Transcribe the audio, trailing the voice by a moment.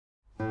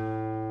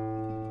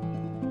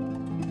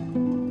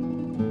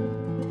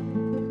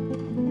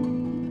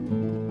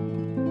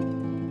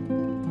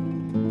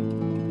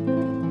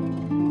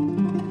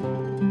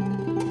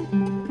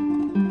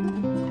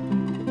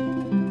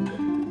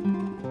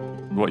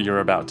what you're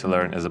about to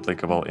learn is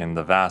applicable in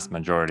the vast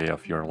majority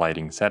of your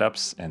lighting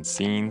setups and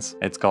scenes.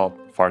 It's called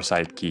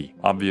Farsight Key.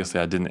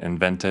 Obviously, I didn't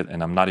invent it,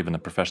 and I'm not even a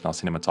professional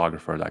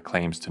cinematographer that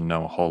claims to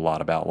know a whole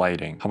lot about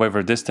lighting.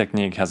 However, this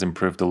technique has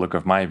improved the look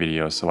of my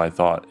videos, so I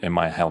thought it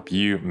might help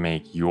you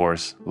make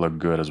yours look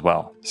good as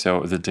well.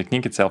 So the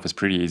technique itself is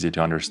pretty easy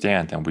to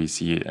understand, and we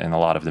see it in a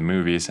lot of the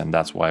movies, and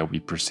that's why we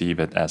perceive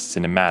it as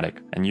cinematic.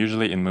 And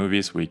usually in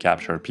movies, we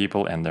capture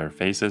people and their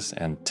faces,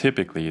 and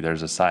typically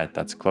there's a side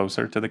that's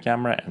closer to the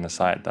camera and a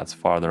side that's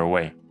farther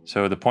away.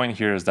 So the point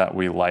here is that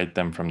we light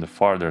them from the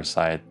farther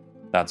side.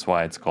 That's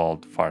why it's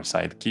called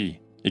Farsight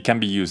Key. It can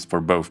be used for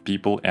both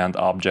people and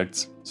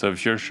objects. So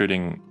if you're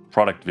shooting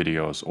product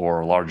videos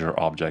or larger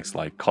objects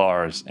like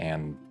cars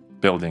and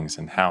buildings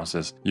and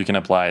houses, you can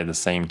apply the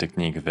same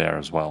technique there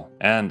as well.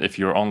 And if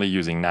you're only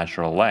using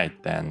natural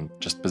light, then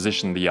just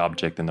position the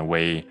object in a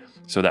way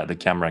so that the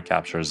camera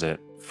captures it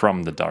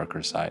from the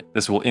darker side.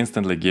 This will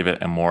instantly give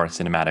it a more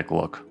cinematic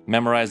look.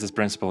 Memorize this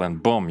principle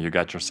and boom, you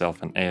got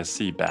yourself an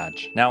ASC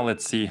badge. Now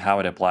let's see how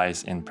it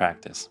applies in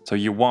practice. So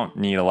you won't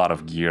need a lot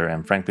of gear,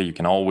 and frankly you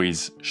can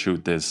always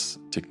shoot this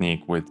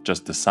technique with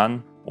just the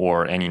sun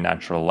or any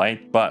natural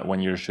light. But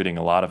when you're shooting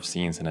a lot of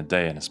scenes in a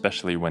day, and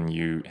especially when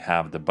you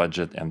have the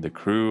budget and the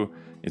crew,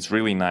 it's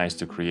really nice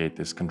to create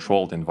this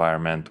controlled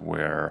environment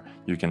where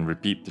you can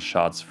repeat the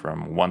shots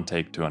from one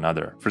take to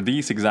another. For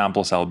these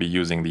examples, I'll be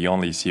using the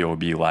only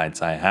COB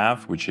lights I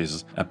have, which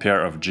is a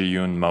pair of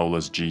ZhiYun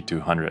Molus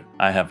G200.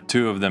 I have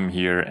two of them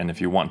here, and if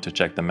you want to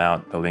check them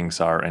out, the links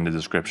are in the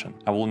description.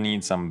 I will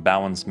need some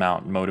balance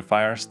mount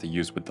modifiers to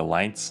use with the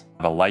lights.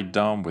 I have a light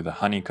dome with a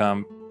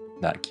honeycomb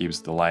that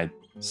keeps the light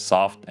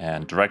soft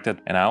and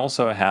directed, and I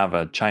also have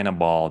a China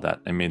ball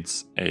that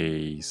emits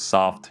a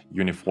soft,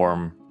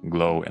 uniform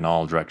glow in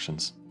all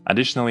directions.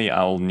 Additionally,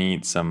 I'll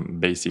need some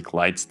basic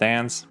light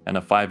stands and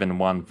a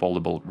 5-in-1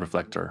 foldable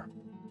reflector.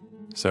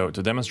 So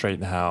to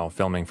demonstrate how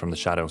filming from the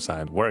shadow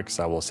side works,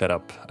 I will set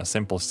up a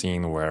simple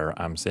scene where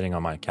I'm sitting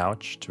on my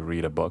couch to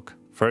read a book.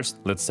 First,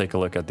 let's take a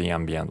look at the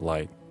ambient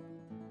light.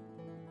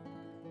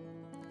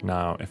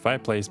 Now, if I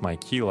place my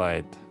key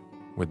light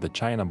with the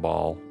China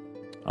ball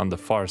on the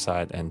far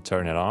side and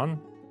turn it on,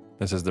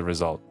 this is the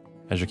result.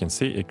 As you can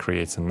see, it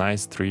creates a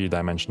nice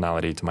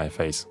three-dimensionality to my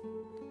face.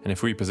 And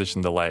if we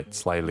position the light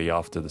slightly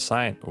off to the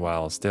side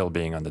while still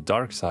being on the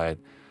dark side,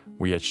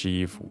 we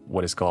achieve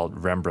what is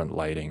called Rembrandt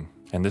lighting.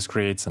 And this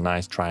creates a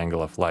nice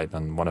triangle of light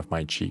on one of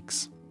my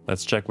cheeks.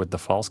 Let's check with the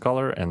false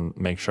color and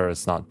make sure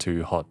it's not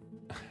too hot.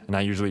 And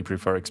I usually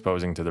prefer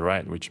exposing to the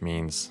right, which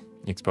means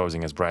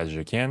exposing as bright as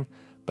you can,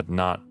 but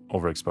not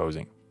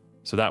overexposing.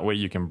 So that way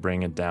you can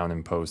bring it down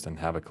in post and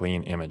have a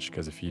clean image,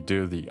 because if you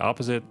do the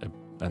opposite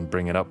and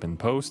bring it up in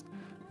post,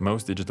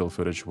 most digital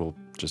footage will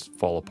just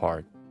fall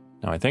apart.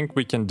 Now I think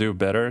we can do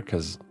better,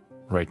 because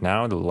right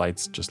now the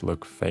lights just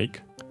look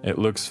fake. It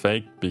looks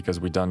fake because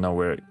we don't know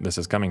where this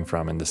is coming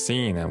from in the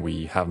scene, and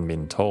we haven't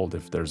been told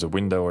if there's a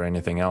window or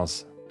anything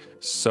else.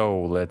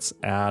 So let's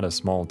add a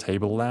small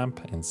table lamp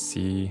and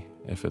see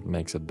if it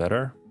makes it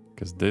better,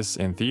 because this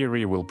in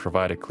theory will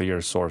provide a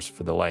clear source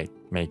for the light,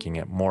 making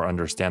it more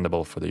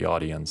understandable for the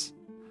audience.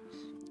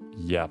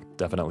 Yeah,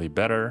 definitely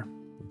better,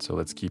 so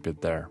let's keep it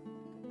there.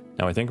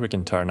 Now I think we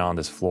can turn on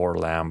this floor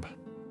lamp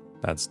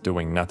that's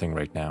doing nothing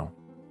right now.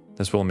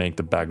 This will make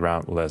the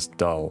background less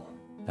dull.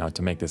 Now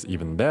to make this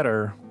even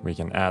better, we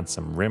can add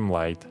some rim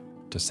light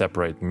to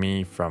separate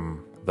me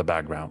from the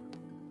background,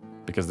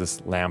 because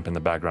this lamp in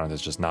the background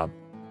is just not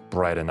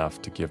bright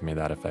enough to give me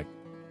that effect.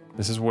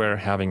 This is where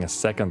having a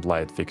second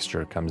light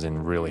fixture comes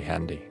in really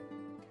handy.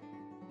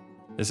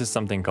 This is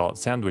something called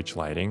sandwich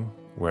lighting,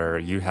 where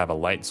you have a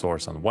light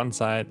source on one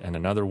side and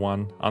another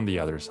one on the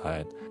other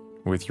side,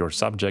 with your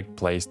subject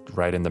placed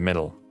right in the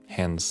middle,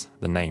 hence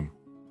the name.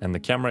 And the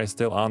camera is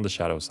still on the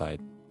shadow side.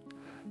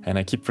 And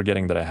I keep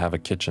forgetting that I have a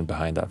kitchen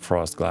behind that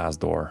frost glass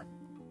door.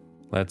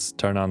 Let's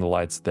turn on the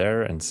lights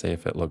there and see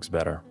if it looks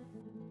better.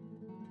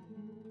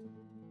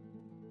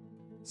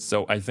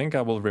 So I think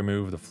I will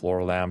remove the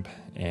floor lamp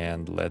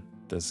and let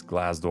this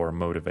glass door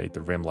motivate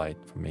the rim light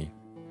for me.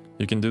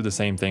 You can do the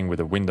same thing with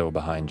a window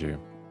behind you.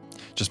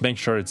 Just make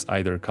sure it's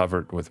either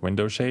covered with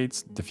window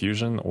shades,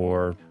 diffusion,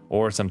 or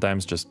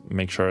sometimes just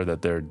make sure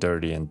that they're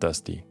dirty and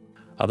dusty.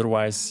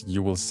 Otherwise,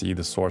 you will see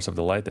the source of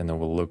the light and it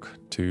will look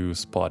too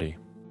spotty.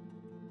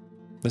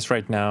 This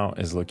right now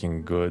is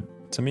looking good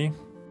to me.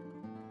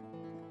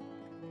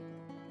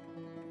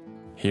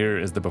 Here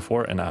is the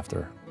before and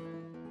after.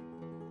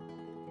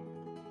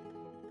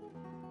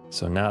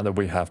 So now that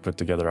we have put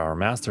together our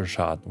master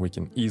shot, we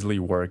can easily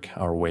work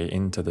our way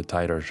into the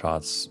tighter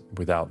shots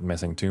without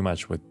messing too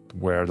much with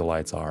where the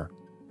lights are.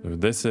 So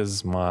this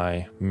is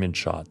my mid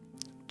shot.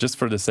 Just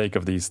for the sake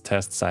of these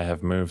tests, I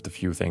have moved a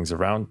few things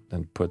around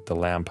and put the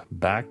lamp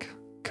back,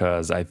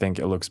 because I think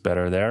it looks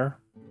better there.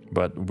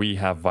 But we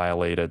have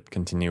violated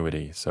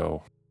continuity,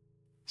 so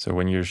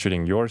when you're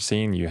shooting your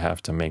scene, you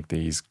have to make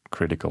these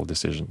critical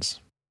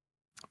decisions.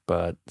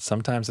 But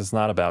sometimes it's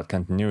not about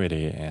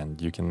continuity, and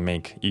you can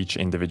make each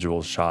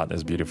individual shot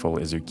as beautiful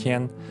as you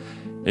can,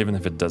 even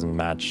if it doesn't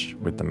match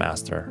with the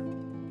master.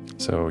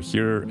 So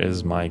here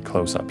is my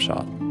close-up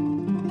shot.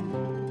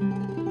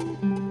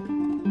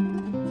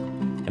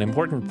 An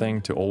important thing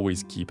to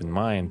always keep in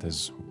mind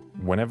is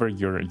whenever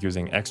you're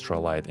using extra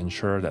light,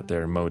 ensure that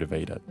they're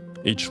motivated.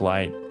 Each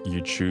light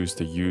you choose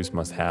to use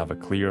must have a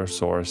clear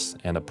source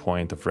and a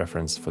point of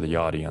reference for the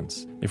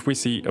audience. If we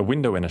see a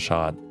window in a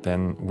shot,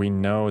 then we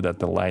know that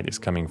the light is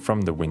coming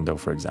from the window,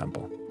 for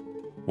example.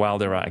 While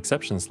there are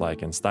exceptions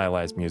like in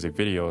stylized music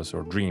videos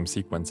or dream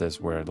sequences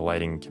where the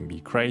lighting can be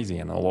crazy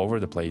and all over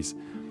the place,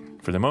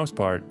 for the most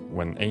part,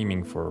 when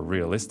aiming for a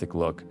realistic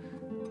look,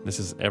 this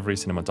is every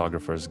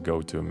cinematographer's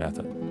go-to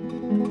method.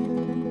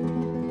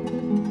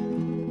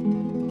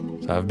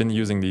 So I've been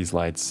using these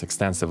lights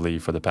extensively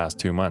for the past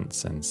 2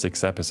 months and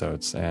 6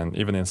 episodes, and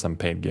even in some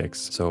paid gigs,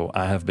 so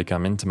I have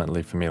become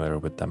intimately familiar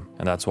with them.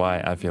 And that's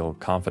why I feel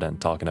confident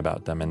talking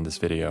about them in this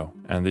video.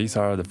 And these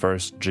are the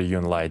first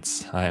ZhiYun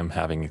lights I am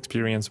having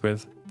experience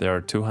with. They are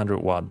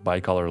 200-watt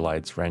bicolor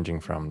lights ranging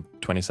from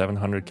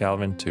 2700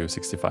 Kelvin to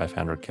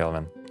 6500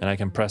 Kelvin. And I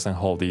can press and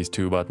hold these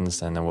 2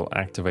 buttons and it will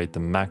activate the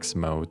max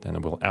mode and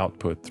it will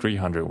output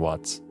 300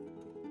 watts.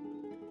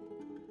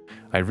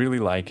 I really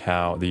like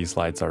how these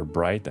lights are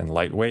bright and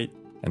lightweight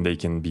and they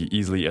can be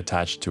easily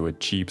attached to a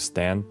cheap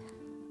stand,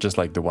 just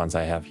like the ones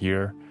I have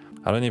here.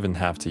 I don't even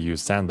have to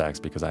use sandbags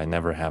because I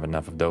never have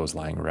enough of those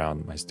lying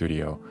around my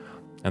studio.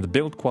 And the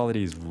build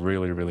quality is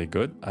really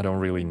good. I don't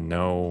really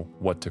know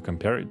what to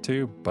compare it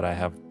to, but I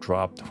have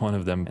dropped one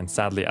of them and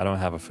sadly I don't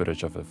have a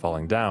footage of it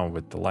falling down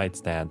with the light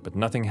stand, but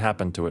nothing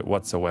happened to it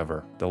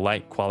whatsoever. The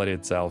light quality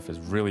itself is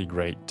really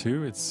great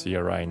too. It's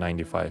CRI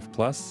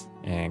 95+,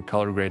 and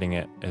color grading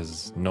it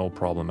is no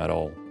problem at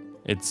all.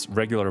 It's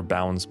regular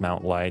bounce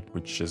mount light,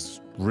 which is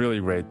really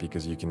great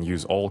because you can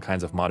use all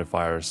kinds of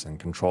modifiers and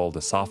control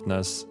the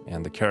softness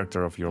and the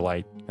character of your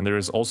light. And there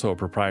is also a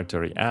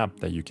proprietary app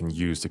that you can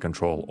use to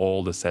control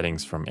all the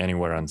settings from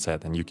anywhere on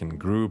set, and you can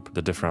group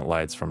the different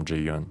lights from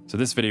ZhiYun. So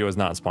this video is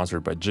not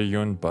sponsored by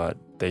ZhiYun, but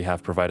they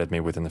have provided me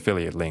with an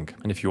affiliate link.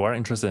 And if you are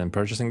interested in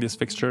purchasing these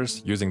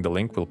fixtures, using the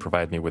link will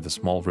provide me with a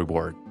small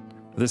reward.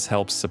 This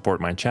helps support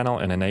my channel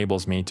and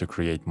enables me to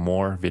create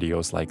more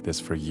videos like this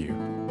for you.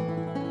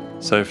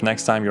 So if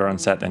next time you're on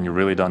set and you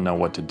really don't know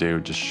what to do,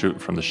 just shoot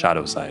from the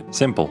shadow side.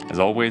 Simple. As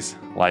always,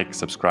 like,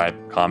 subscribe,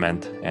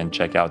 comment, and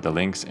check out the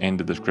links in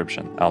the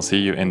description. I'll see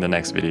you in the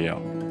next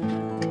video.